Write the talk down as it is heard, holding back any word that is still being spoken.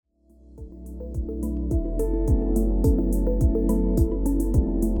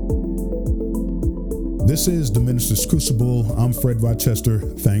This is the Minister's Crucible. I'm Fred Rochester.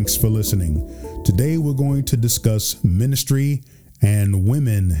 Thanks for listening. Today we're going to discuss ministry and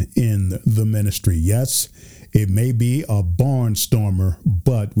women in the ministry. Yes, it may be a barnstormer,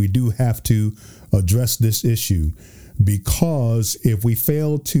 but we do have to address this issue, because if we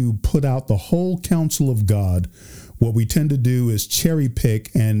fail to put out the whole counsel of God, what we tend to do is cherry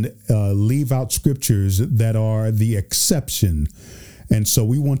pick and leave out scriptures that are the exception. And so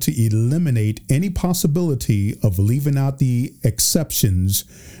we want to eliminate any possibility of leaving out the exceptions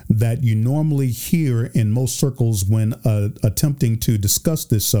that you normally hear in most circles when attempting to discuss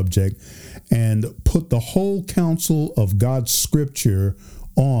this subject, and put the whole counsel of God's scripture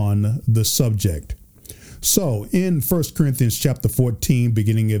on the subject. So in 1 Corinthians chapter 14,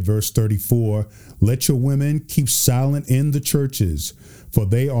 beginning at verse 34, let your women keep silent in the churches, for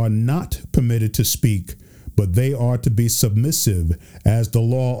they are not permitted to speak, but they are to be submissive, as the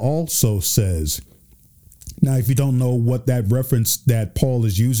law also says. Now, if you don't know what that reference that Paul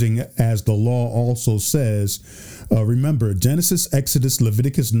is using, as the law also says, remember Genesis, Exodus,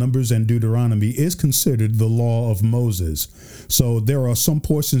 Leviticus, Numbers, and Deuteronomy is considered the law of Moses. So there are some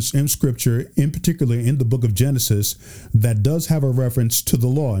portions in scripture, in particular in the book of Genesis, that does have a reference to the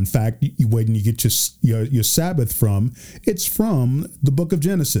law. In fact, when you get your Sabbath from, it's from the book of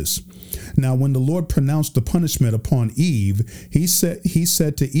Genesis. Now, when the Lord pronounced the punishment upon Eve, he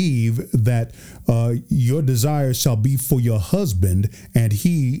said to Eve that your desire shall be for your husband, and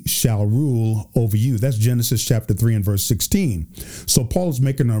he shall rule over you. That's Genesis chapter 3 and verse 16. So Paul is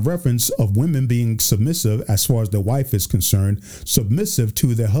making a reference of women being submissive, as far as their wife is concerned, submissive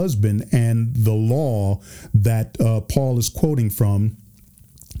to their husband, and the law that Paul is quoting from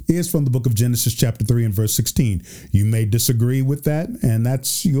is from the book of Genesis chapter 3 and verse 16. You may disagree with that, and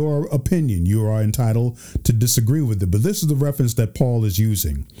that's your opinion. You are entitled to disagree with it, but this is the reference that Paul is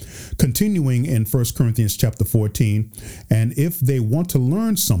using. Continuing in 1 Corinthians chapter 14, and if they want to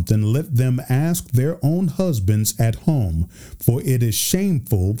learn something, let them ask their own husbands at home, for it is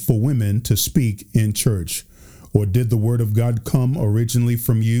shameful for women to speak in church. Or did the word of God come originally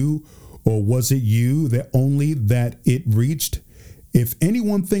from you, or was it you that only that it reached? If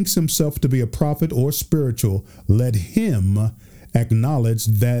anyone thinks himself to be a prophet or spiritual, let him acknowledge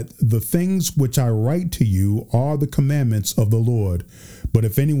that the things which I write to you are the commandments of the Lord. But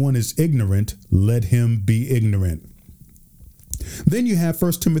if anyone is ignorant, let him be ignorant. Then you have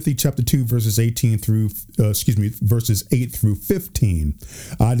 1 Timothy chapter 2, verses 8 through 15.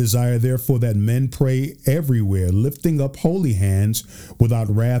 I desire therefore that men pray everywhere, lifting up holy hands without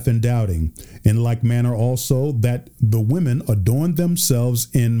wrath and doubting. In like manner also that the women adorn themselves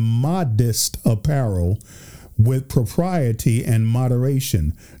in modest apparel, with propriety and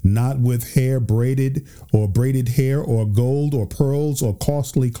moderation, not with hair braided hair, or gold or pearls or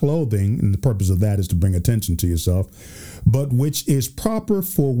costly clothing. And the purpose of that is to bring attention to yourself, but which is proper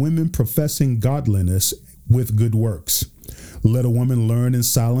for women professing godliness with good works. Let a woman learn in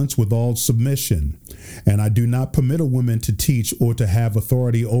silence with all submission. And I do not permit a woman to teach or to have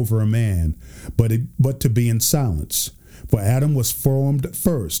authority over a man, but to be in silence. For Adam was formed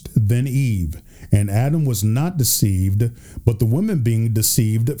first, then Eve. And Adam was not deceived, but the woman being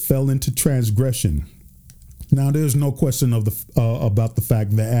deceived fell into transgression. Now, there's no question about the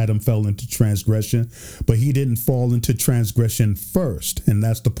fact that Adam fell into transgression, but he didn't fall into transgression first. And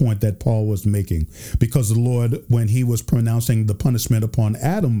that's the point that Paul was making, because the Lord, when he was pronouncing the punishment upon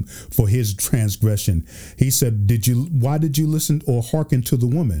Adam for his transgression, he said, why did you listen or hearken to the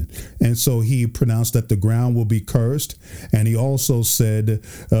woman? And so he pronounced that the ground will be cursed. And he also said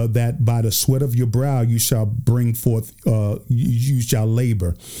that by the sweat of your brow you shall bring forth, you shall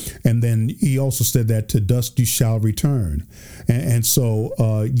labor. And then he also said that to dust you shall return. And so,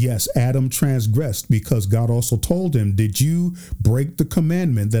 yes, Adam transgressed, because God also told him, did you break the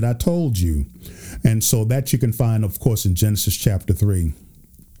commandment that I told you? And so that you can find, of course, in Genesis chapter 3.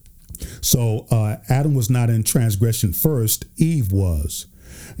 So Adam was not in transgression first, Eve was.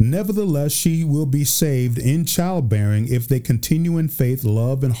 Nevertheless, she will be saved in childbearing if they continue in faith,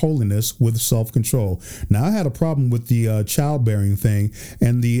 love, and holiness with self-control. Now, I had a problem with the childbearing thing,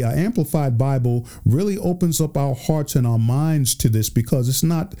 and the Amplified Bible really opens up our hearts and our minds to this, because it's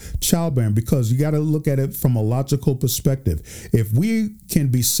not childbearing, because you got to look at it from a logical perspective. If we can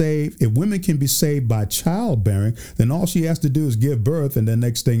be saved, if women can be saved by childbearing, then all she has to do is give birth, and the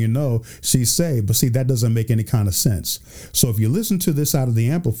next thing you know, she's saved. But see, that doesn't make any kind of sense. So if you listen to this out of the the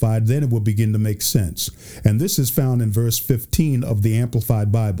Amplified, then it will begin to make sense. And this is found in verse 15 of the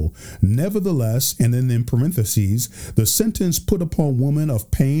Amplified Bible. Nevertheless, and then in parentheses, the sentence put upon women of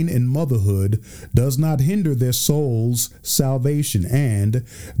pain in motherhood does not hinder their soul's salvation, and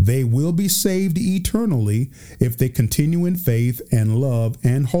they will be saved eternally if they continue in faith and love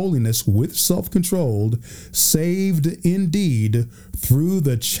and holiness with self-controlled, saved indeed through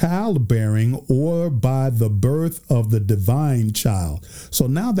the childbearing or by the birth of the divine child. So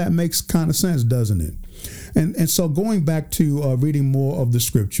now that makes kind of sense, doesn't it? And so going back to reading more of the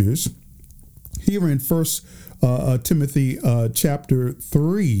scriptures, here in First Timothy chapter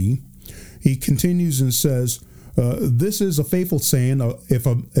 3, he continues and says, this is a faithful saying,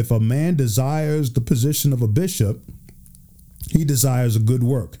 if a man desires the position of a bishop, he desires a good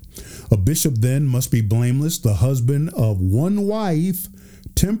work. A bishop then must be blameless, the husband of one wife,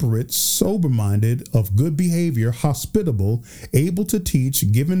 temperate, sober-minded, of good behavior, hospitable, able to teach,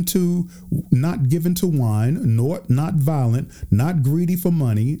 not given to wine, nor not violent, not greedy for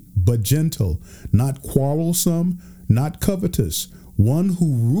money, but gentle, not quarrelsome, not covetous, one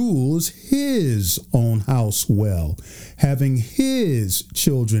who rules his own house well, having his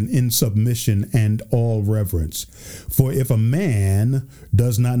children in submission and all reverence. For if a man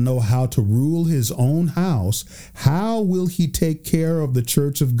does not know how to rule his own house, how will he take care of the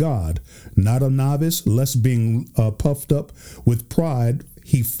church of God? Not a novice, lest being puffed up with pride,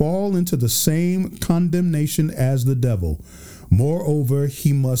 he fall into the same condemnation as the devil. Moreover,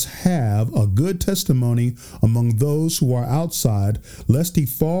 he must have a good testimony among those who are outside, lest he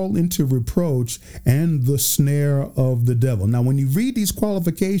fall into reproach and the snare of the devil. Now, when you read these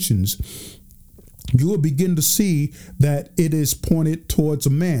qualifications, you will begin to see that it is pointed towards a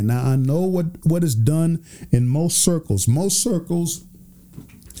man. Now, I know what is done in most circles. Most circles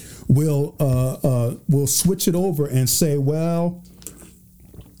will switch it over and say, well,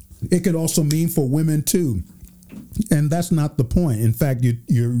 it could also mean for women too. And that's not the point. In fact,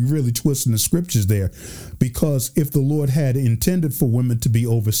 you're really twisting the scriptures there, because if the Lord had intended for women to be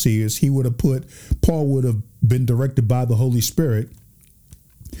overseers, Paul would have been directed by the Holy Spirit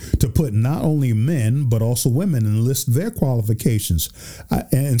to put not only men, but also women and list their qualifications.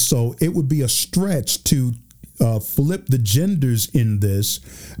 And so it would be a stretch to flip the genders in this,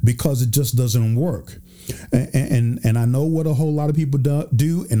 because it just doesn't work. And I know what a whole lot of people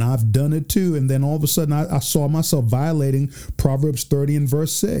do, and I've done it too. And then all of a sudden, I saw myself violating Proverbs 30 and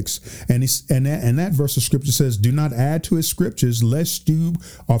verse 6. And that verse of scripture says, "Do not add to his scriptures, lest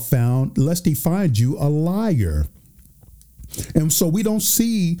he find you a liar." And so we don't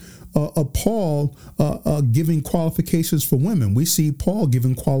see Paul giving qualifications for women. We see Paul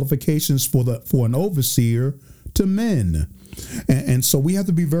giving qualifications for an overseer to men. And so we have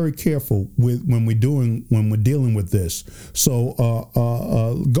to be very careful when we're dealing with this. So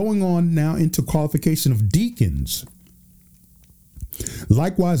going on now into qualification of deacons.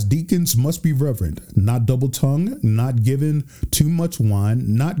 Likewise, deacons must be reverent, not double-tongued, not given too much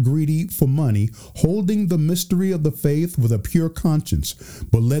wine, not greedy for money, holding the mystery of the faith with a pure conscience.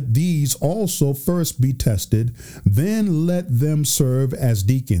 But let these also first be tested, then let them serve as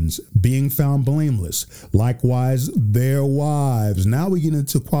deacons, being found blameless. Likewise, their wives. Now we get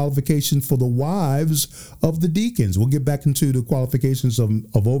into qualifications for the wives of the deacons. We'll get back into the qualifications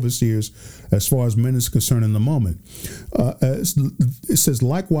of overseers as far as men is concerned in a moment. It says,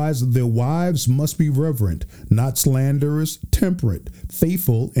 likewise, their wives must be reverent, not slanderers, temperate,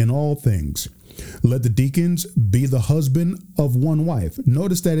 faithful in all things. Let the deacons be the husband of one wife.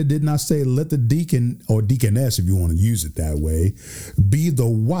 Notice that it did not say let the deacon or deaconess, if you want to use it that way, be the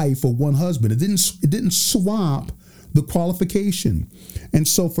wife of one husband. It didn't swap the qualification. And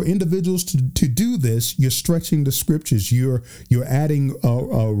so for individuals to do this, you're stretching the scriptures. You're adding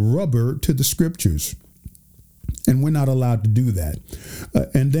a rubber to the scriptures. And we're not allowed to do that.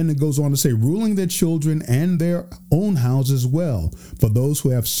 And then it goes on to say, ruling their children and their own houses well. For those who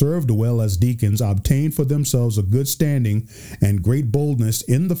have served well as deacons, obtain for themselves a good standing and great boldness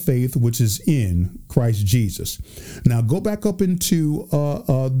in the faith which is in Christ Jesus. Now go back up into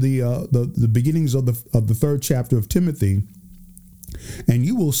the beginnings of the third chapter of Timothy, and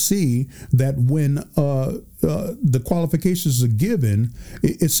you will see that when the qualifications are given,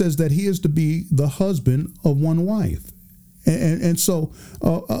 it says that he is to be the husband of one wife. And so,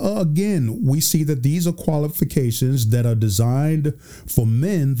 again, we see that these are qualifications that are designed for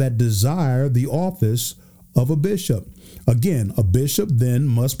men that desire the office of a bishop. Again, a bishop then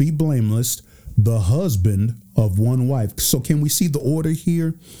must be blameless, the husband of one wife. So can we see the order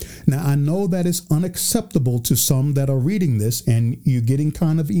here? Now, I know that it's unacceptable to some that are reading this and you're getting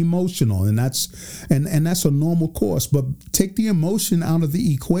kind of emotional, and that's a normal course, but take the emotion out of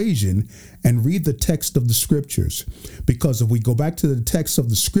the equation and read the text of the scriptures. Because if we go back to the text of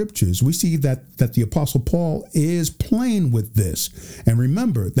the scriptures, we see that the Apostle Paul is playing with this. And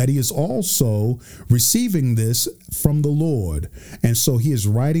remember that he is also receiving this from the Lord. And so he is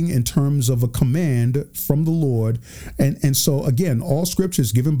writing in terms of a command from the Lord. And so again, all scripture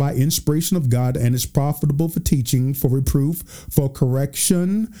is given by inspiration of God and is profitable for teaching, for reproof, for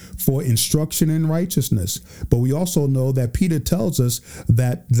correction, for instruction in righteousness. But we also know that Peter tells us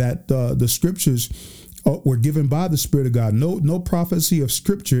that the scriptures were given by the Spirit of God. No prophecy of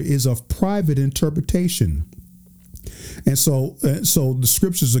scripture is of private interpretation. And so the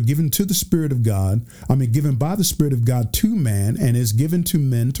scriptures are given to the Spirit of God. Given by the Spirit of God to man, and is given to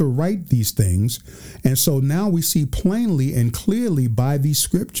men to write these things. And so now we see plainly and clearly by these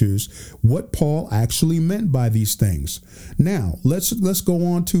scriptures what Paul actually meant by these things. Now let's go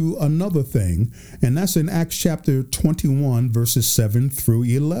on to another thing, and that's in Acts chapter 21, verses 7 through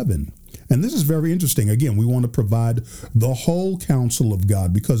 11. And this is very interesting. Again, we want to provide the whole counsel of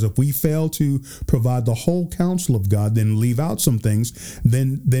God, because if we fail to provide the whole counsel of God, then leave out some things,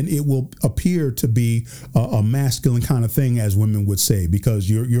 then it will appear to be a masculine kind of thing, as women would say, because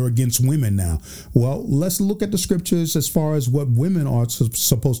you're against women now. Well, let's look at the scriptures as far as what women are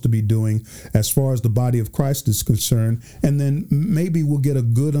supposed to be doing as far as the body of Christ is concerned, and then maybe we'll get a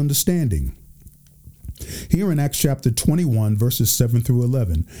good understanding. Here in Acts chapter 21, verses 7 through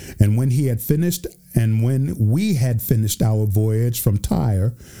 11, and when we had finished our voyage from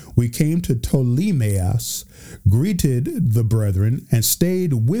Tyre, we came to Ptolemais, greeted the brethren, and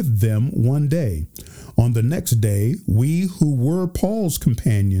stayed with them one day. On the next day, we who were Paul's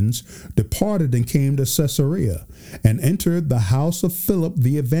companions departed and came to Caesarea, and entered the house of Philip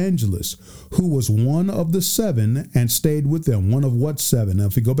the evangelist, who was one of the 7, and stayed with them. One of what 7? Now,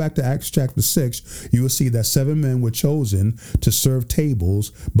 if you go back to Acts chapter 6, you will see that 7 men were chosen to serve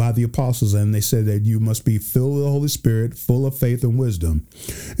tables by the apostles, and they said that you must be filled with the Holy Spirit, full of faith and wisdom.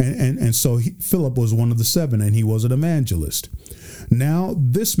 And so Philip was one of the 7, and he was an evangelist. Now,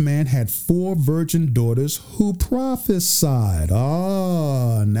 this man had 4 virgin daughters who prophesied.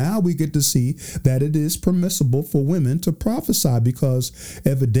 Now we get to see that it is permissible for women to prophesy, because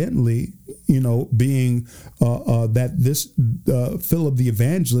evidently, being that this Philip the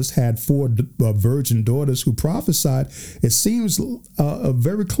evangelist had 4 virgin daughters who prophesied, it seems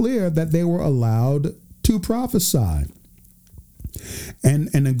very clear that they were allowed to prophesy. And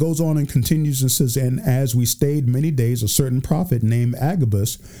it goes on and continues and says, and as we stayed many days, a certain prophet named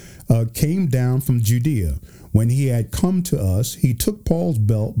Agabus came down from Judea. When he had come to us, he took Paul's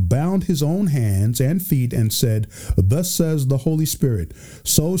belt, bound his own hands and feet, and said, thus says the Holy Spirit,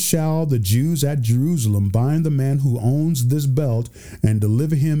 so shall the Jews at Jerusalem bind the man who owns this belt and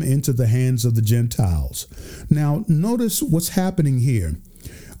deliver him into the hands of the Gentiles. Now, notice what's happening here.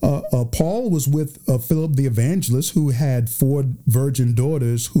 Paul was with Philip the evangelist, who had 4 virgin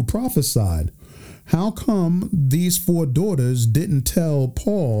daughters who prophesied. How come these 4 daughters didn't tell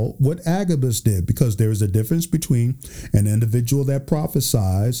Paul what Agabus did? Because there is a difference between an individual that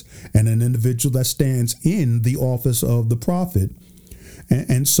prophesies and an individual that stands in the office of the prophet.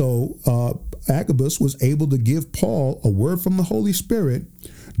 And so Agabus was able to give Paul a word from the Holy Spirit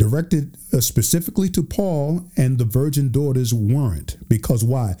directed specifically to Paul, and the virgin daughters weren't. Because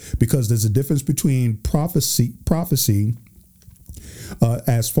why? Because there's a difference between prophecy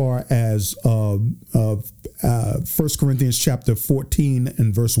as far as 1 Corinthians chapter 14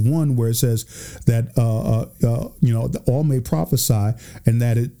 and verse 1, where it says that all may prophesy, and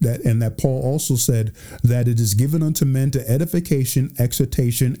that Paul also said that it is given unto men to edification,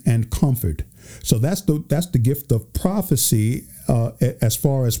 exhortation, and comfort. So that's the gift of prophecy as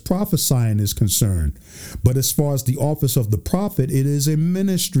far as prophesying is concerned. But as far as the office of the prophet, it is a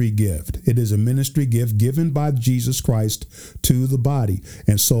ministry gift. It is a ministry gift given by Jesus Christ to the body.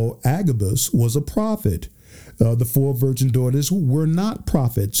 And so Agabus was a prophet. The 4 virgin daughters were not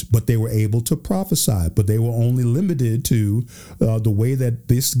prophets, but they were able to prophesy. But they were only limited to the way that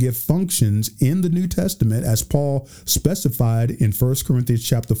this gift functions in the New Testament, as Paul specified in 1 Corinthians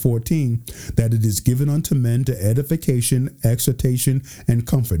chapter 14, that it is given unto men to edification, exhortation, and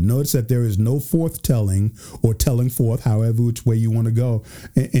comfort. Notice that there is no forthtelling or telling forth, however which way you want to go,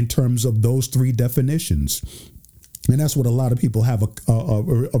 in terms of those 3 definitions. And that's what a lot of people have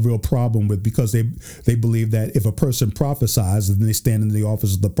a real problem with, because they believe that if a person prophesies, then they stand in the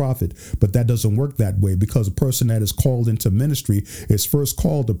office of the prophet. But that doesn't work that way, because a person that is called into ministry is first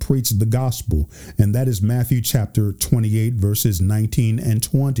called to preach the gospel. And that is Matthew chapter 28, verses 19 and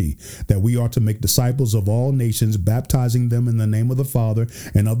 20, that we are to make disciples of all nations, baptizing them in the name of the Father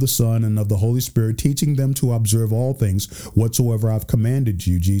and of the Son and of the Holy Spirit, teaching them to observe all things whatsoever I've commanded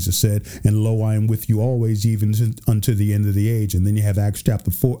you, Jesus said. And lo, I am with you always, even unto the end of the age. And then you have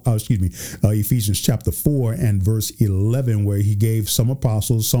Ephesians chapter 4 and verse 11, where he gave some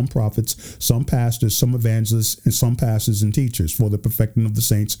apostles, some prophets, some pastors, some evangelists, and some pastors and teachers for the perfecting of the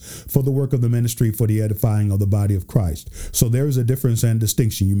saints, for the work of the ministry, for the edifying of the body of Christ. So there is a difference and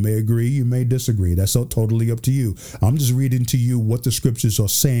distinction. You may agree, you may disagree. That's totally up to you. I'm just reading to you what the scriptures are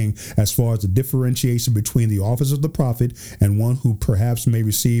saying as far as the differentiation between the office of the prophet and one who perhaps may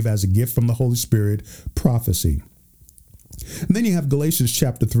receive as a gift from the Holy Spirit prophecy. And then you have Galatians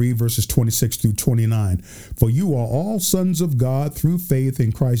chapter 3, verses 26 through 29. For you are all sons of God through faith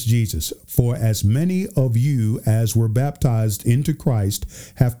in Christ Jesus. For as many of you as were baptized into Christ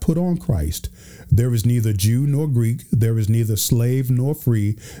have put on Christ. There is neither Jew nor Greek. There is neither slave nor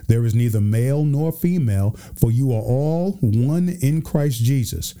free. There is neither male nor female. For you are all one in Christ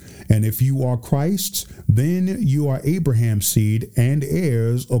Jesus. And if you are Christ's, then you are Abraham's seed and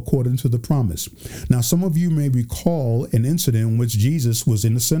heirs according to the promise. Now, some of you may recall an incident in which Jesus was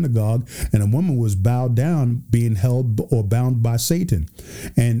in the synagogue and a woman was bowed down, being held or bound by Satan.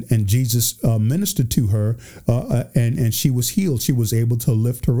 And Jesus ministered to her and she was healed. She was able to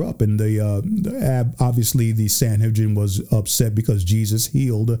lift her up. And obviously the Sanhedrin was upset because Jesus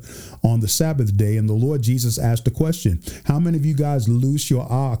healed on the Sabbath day. And the Lord Jesus asked a question: how many of you guys loose your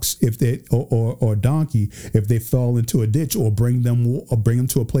ox if they or donkey if they fell into a ditch, or bring them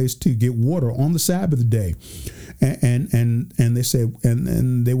to a place to get water on the Sabbath day? And they said,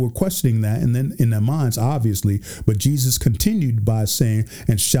 and they were questioning that, and then in their minds, obviously, but Jesus continued by saying,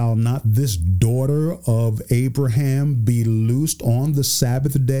 and shall not this daughter of Abraham be loosed on the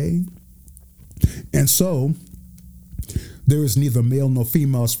Sabbath day? And so there is neither male nor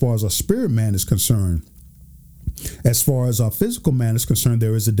female as far as our spirit man is concerned. As far as our physical man is concerned,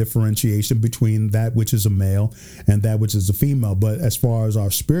 there is a differentiation between that which is a male and that which is a female. But as far as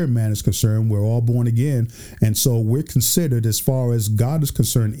our spirit man is concerned, we're all born again. And so we're considered, as far as God is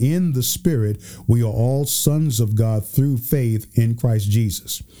concerned, in the spirit, we are all sons of God through faith in Christ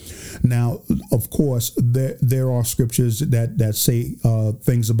Jesus. Now, of course, there are scriptures that say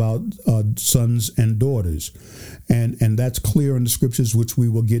things about sons and daughters. And that's clear in the scriptures, which we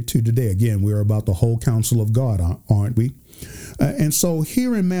will get to today. Again, we're about the whole counsel of God, aren't we? And so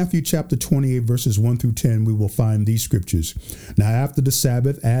here in Matthew chapter 28, verses 1 through 10, we will find these scriptures. Now, after the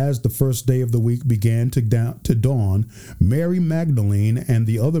Sabbath, as the first day of the week began to dawn, Mary Magdalene and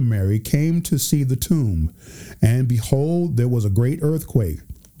the other Mary came to see the tomb. And behold, there was a great earthquake.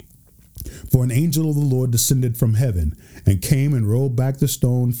 For an angel of the Lord descended from heaven and came and rolled back the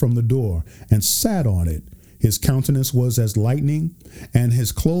stone from the door and sat on it. His countenance was as lightning, and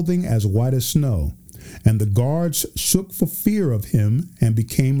his clothing as white as snow. And the guards shook for fear of him and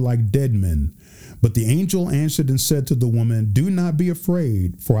became like dead men. But the angel answered and said to the woman, do not be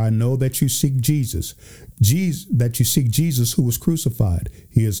afraid, for I know that you seek Jesus who was crucified.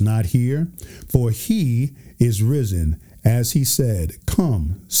 He is not here, for he is risen, as he said.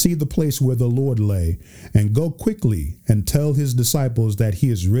 Come, see the place where the Lord lay, and go quickly and tell his disciples that he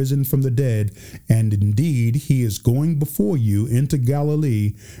is risen from the dead, and indeed he is going before you into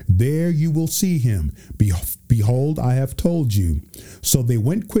Galilee. There you will see him. Behold, I have told you. So they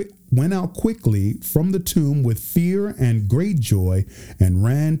went out quickly from the tomb with fear and great joy, and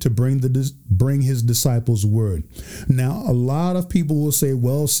ran to bring his disciples word. Now, a lot of people will say,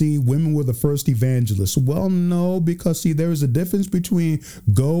 well, see, women were the first evangelists. Well, no, because see, there is a difference between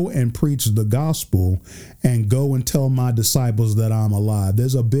go and preach the gospel and go and tell my disciples that I'm alive.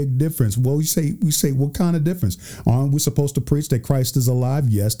 There's a big difference. Well, we say, what kind of difference? Aren't we supposed to preach that Christ is alive?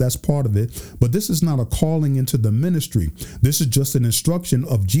 Yes, that's part of it. But this is not a calling into the ministry. This is just an instruction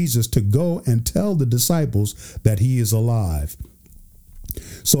of Jesus to go and tell the disciples that he is alive.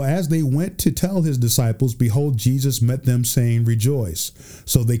 So as they went to tell his disciples, behold, Jesus met them, saying, rejoice.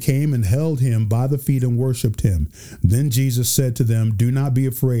 So they came and held him by the feet and worshipped him. Then Jesus said to them, do not be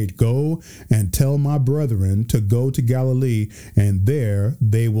afraid. Go and tell my brethren to go to Galilee, and there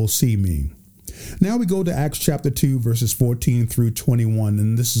they will see me. Now we go to Acts chapter 2, verses 14 through 21.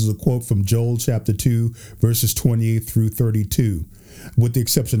 And this is a quote from Joel chapter 2, verses 28 through 32. with the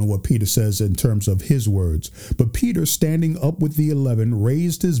exception of what Peter says in terms of his words. But Peter, standing up with the 11,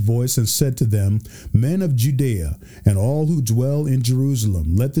 raised his voice and said to them, Men of Judea, and all who dwell in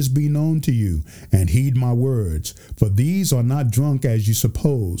Jerusalem, let this be known to you, and heed my words. For these are not drunk as you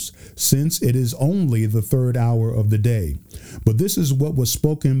suppose, since it is only the third hour of the day. But this is what was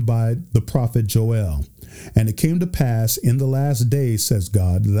spoken by the prophet Joel. And it came to pass in the last days, says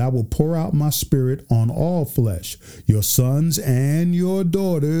God, that I will pour out my spirit on all flesh. Your sons and your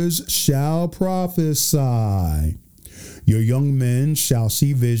daughters shall prophesy. Your young men shall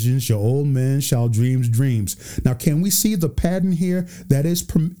see visions. Your old men shall dream dreams. Now, can we see the pattern here that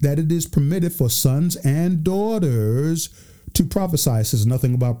it is permitted for sons and daughters to prophesy? It says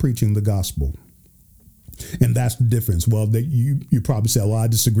nothing about preaching the gospel. And that's the difference. Well, you probably say, well, I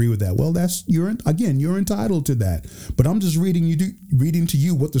disagree with that. Well, you're entitled to that. But I'm just reading to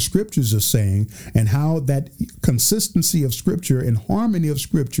you what the scriptures are saying and how that consistency of scripture and harmony of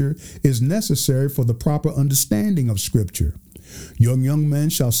scripture is necessary for the proper understanding of scripture. Young men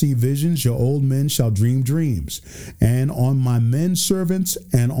shall see visions, your old men shall dream dreams. And on my men servants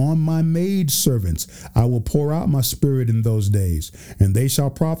and on my maid servants I will pour out my spirit in those days, and they shall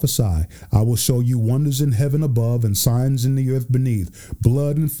prophesy. I will show you wonders in heaven above and signs in the earth beneath,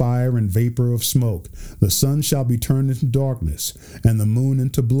 blood and fire and vapor of smoke. The sun shall be turned into darkness, and the moon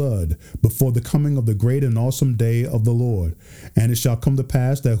into blood, before the coming of the great and awesome day of the Lord. And it shall come to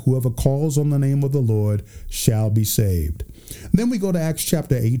pass that whoever calls on the name of the Lord shall be saved. Then we go to Acts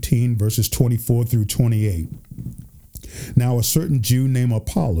chapter 18, verses 24 through 28. Now a certain Jew named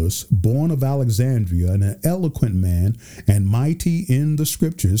Apollos, born of Alexandria, and an eloquent man and mighty in the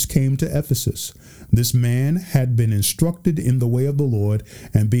scriptures, came to Ephesus. This man had been instructed in the way of the Lord,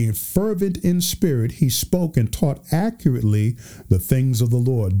 and being fervent in spirit, he spoke and taught accurately the things of the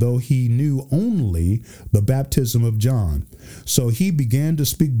Lord, though he knew only the baptism of John. So he began to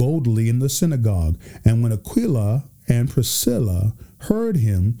speak boldly in the synagogue. And when Aquila and Priscilla heard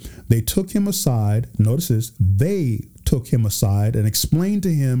him, they took him aside. Notice this, they took him aside and explained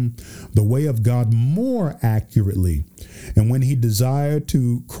to him the way of God more accurately. And when he desired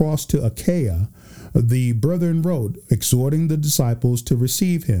to cross to Achaia, the brethren wrote, exhorting the disciples to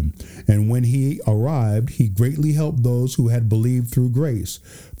receive him. And when he arrived, he greatly helped those who had believed through grace.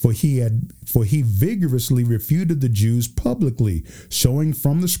 For he vigorously refuted the Jews publicly, showing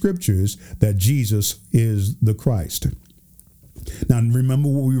from the scriptures that Jesus is the Christ. Now, remember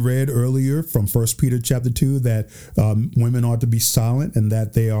what we read earlier from 1 Peter chapter 2, that women ought to be silent and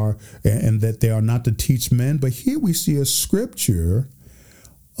that they are not to teach men. But here we see a scripture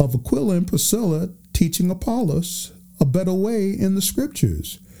of Aquila and Priscilla teaching Apollos a better way in the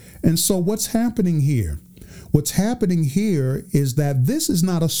scriptures. And so what's happening here? What's happening here is that this is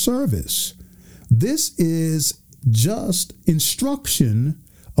not a service. This is just instruction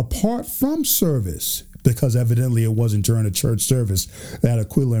apart from service, because evidently it wasn't during a church service that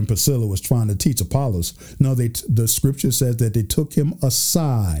Aquila and Priscilla was trying to teach Apollos. No, the scripture says that they took him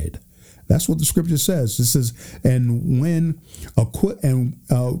aside. That's what the scripture says. It says, and when Aquila and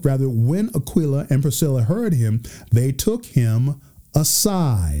Priscilla heard him, they took him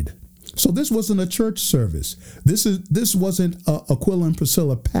aside. So this wasn't a church service. This wasn't Aquila and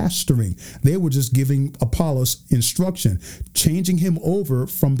Priscilla pastoring. They were just giving Apollos instruction, changing him over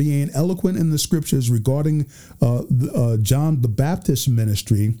from being eloquent in the scriptures regarding John the Baptist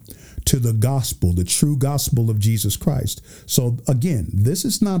ministry to the gospel, the true gospel of Jesus Christ. So again, this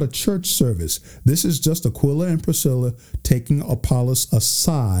is not a church service. This is just Aquila and Priscilla taking Apollos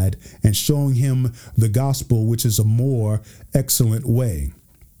aside and showing him the gospel, which is a more excellent way.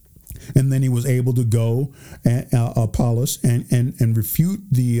 And then he was able to go, Apollos, and refute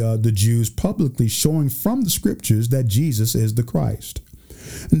the Jews publicly, showing from the scriptures that Jesus is the Christ.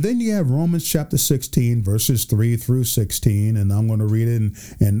 And then you have Romans chapter 16, verses 3 through 16, and I'm going to read it,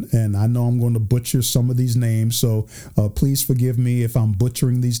 and I know I'm going to butcher some of these names, so please forgive me if I'm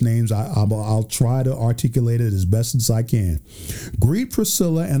butchering these names. I'll try to articulate it as best as I can. Greet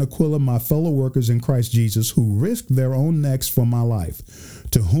Priscilla and Aquila, my fellow workers in Christ Jesus, who risked their own necks for my life,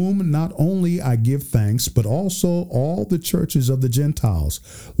 to whom not only I give thanks, but also all the churches of the Gentiles.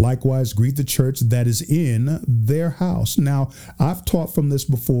 Likewise, greet the church that is in their house. Now, I've taught from this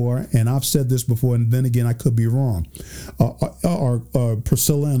before, and I've said this before, and then again, I could be wrong. Are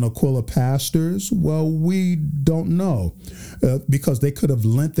Priscilla and Aquila pastors? Well, we don't know, because they could have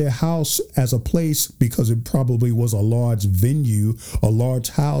lent their house as a place, because it probably was a large venue, a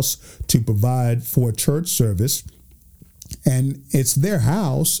large house to provide for a church service. and it's their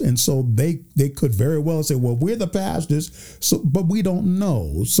house, and so they could very well say, well, we're the pastors, so but we don't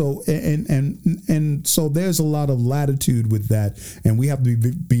know. So and so there's a lot of latitude with that, and we have to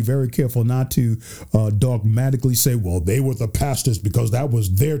be very careful not to dogmatically say, well, they were the pastors because that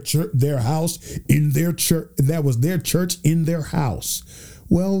was their church, their house in their church, that was their church in their house.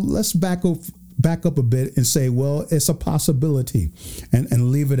 Well, let's back up a bit and say, well, it's a possibility,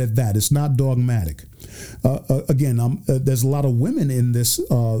 and leave it at that. It's not dogmatic. Again, there's a lot of women in this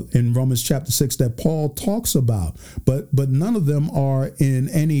in Romans chapter 6 that Paul talks about, but none of them are in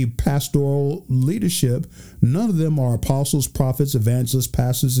any pastoral leadership. None of them are apostles, prophets, evangelists,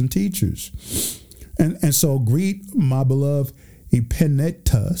 pastors, and teachers. And so greet my beloved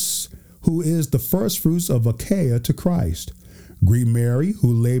Epaenetus, who is the first fruits of Achaia to Christ. Greet Mary,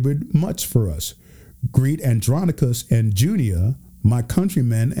 who labored much for us. Greet Andronicus and Junia, my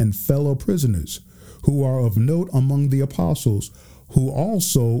countrymen and fellow prisoners, who are of note among the apostles, who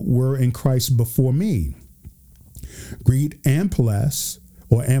also were in Christ before me. Greet Amplias,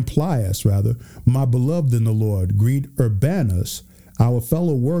 my beloved in the Lord. Greet Urbanus, our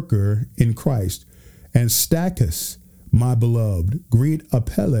fellow worker in Christ, and Stachys, my beloved. Greet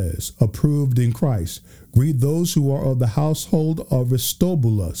Apelles, approved in Christ. Greet those who are of the household of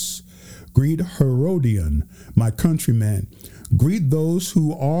Aristobulus. Greet Herodion, my countryman. Greet those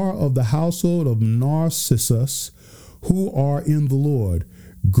who are of the household of Narcissus, who are in the Lord.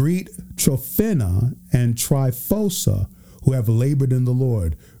 Greet Trophiena and Tryphosa, who have labored in the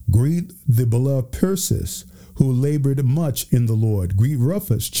Lord. Greet the beloved Persis, who labored much in the Lord. Greet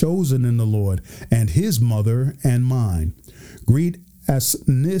Rufus, chosen in the Lord, and his mother and mine. Greet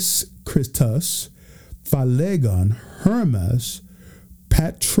Asyncritus, Philegon, Hermas,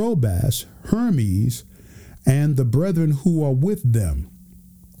 Patrobas, Hermes, and the brethren who are with them.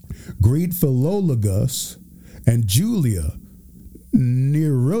 Greet Philologus and Julia,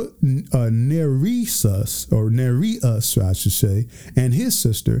 Nereus, I should say, and his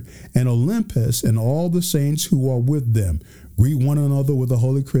sister, and Olympus, and all the saints who are with them. Greet one another with a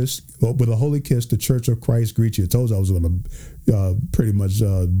holy kiss. The Church of Christ greet you. I told you I was going to pretty much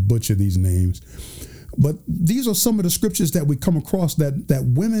butcher these names. But these are some of the scriptures that we come across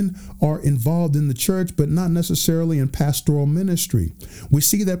that women are involved in the church, but not necessarily in pastoral ministry. We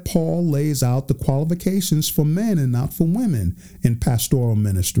see that Paul lays out the qualifications for men and not for women in pastoral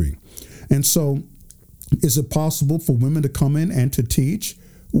ministry. And so is it possible for women to come in and to teach?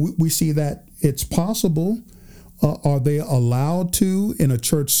 We see that it's possible. Are they allowed to in a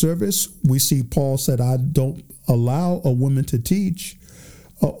church service? We see Paul said, I don't allow a woman to teach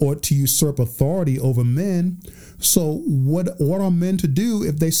or to usurp authority over men. So what are men to do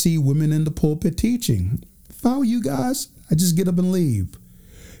if they see women in the pulpit teaching? If I were you guys, I just get up and leave.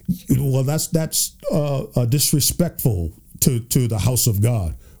 Well, that's disrespectful to the house of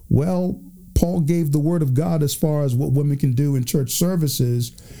God. Well, Paul gave the word of God as far as what women can do in church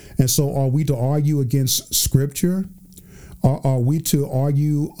services. And so are we to argue against scripture? Are we to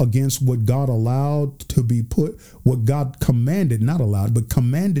argue against what God allowed to be put, what God commanded, not allowed, but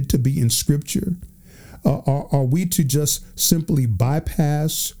commanded to be in scripture? Are we to just simply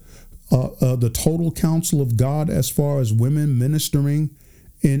bypass the total counsel of God as far as women ministering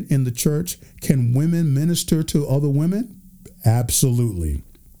in the church? Can women minister to other women? Absolutely.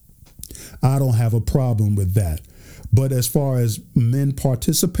 I don't have a problem with that. But as far as men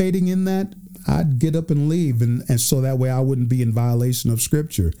participating in that, I'd get up and leave, and so that way I wouldn't be in violation of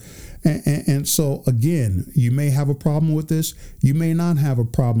scripture. And so, again, you may have a problem with this. You may not have a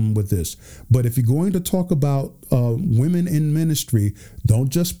problem with this. But if you're going to talk about women in ministry, don't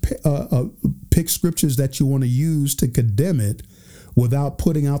just pick scriptures that you want to use to condemn it without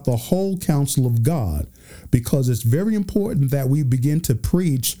putting out the whole counsel of God, because it's very important that we begin to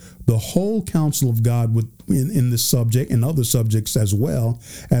preach the whole counsel of God in this subject and other subjects as well,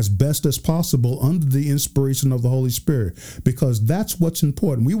 as best as possible under the inspiration of the Holy Spirit, because that's what's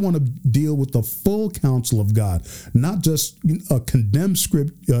important. We want to deal with the full counsel of God, not just condemn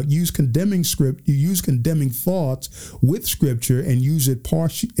script, use condemning thoughts with scripture and use it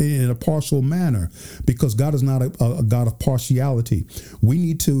in a partial manner, because God is not a God of partiality. We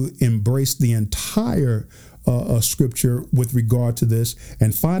need to embrace the entire scripture with regard to this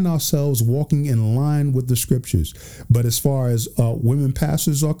and find ourselves walking in line with the scriptures. But as far as women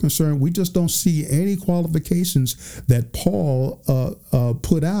pastors are concerned, we just don't see any qualifications that Paul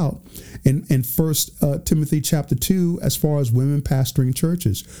put out in First Timothy chapter 2, as far as women pastoring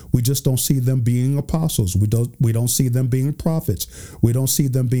churches, we just don't see them being apostles. We don't see them being prophets. We don't see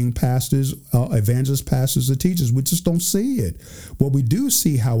them being pastors, evangelists, pastors, or teachers. We just don't see it. What we do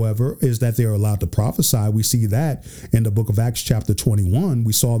see, however, is that they're allowed to prophesy. We see that in the book of Acts chapter 21.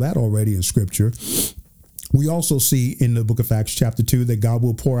 We saw that already in Scripture. We also see in the book of Acts chapter 2 that God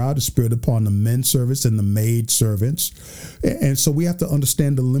will pour out His Spirit upon the men servants and the maid servants. And so we have to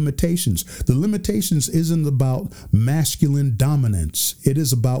understand the limitations. The limitations isn't about masculine dominance. It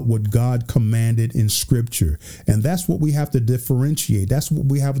is about what God commanded in Scripture. And that's what we have to differentiate. That's what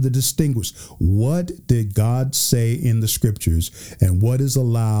we have to distinguish. What did God say in the Scriptures and what is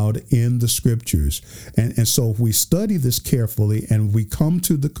allowed in the Scriptures? And so if we study this carefully and we come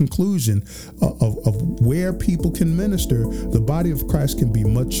to the conclusion of where people can minister, the body of Christ can be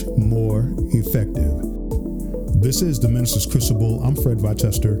much more effective. This is the Minister's Crucible. I'm Fred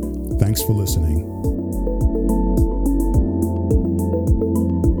Rochester. Thanks for listening.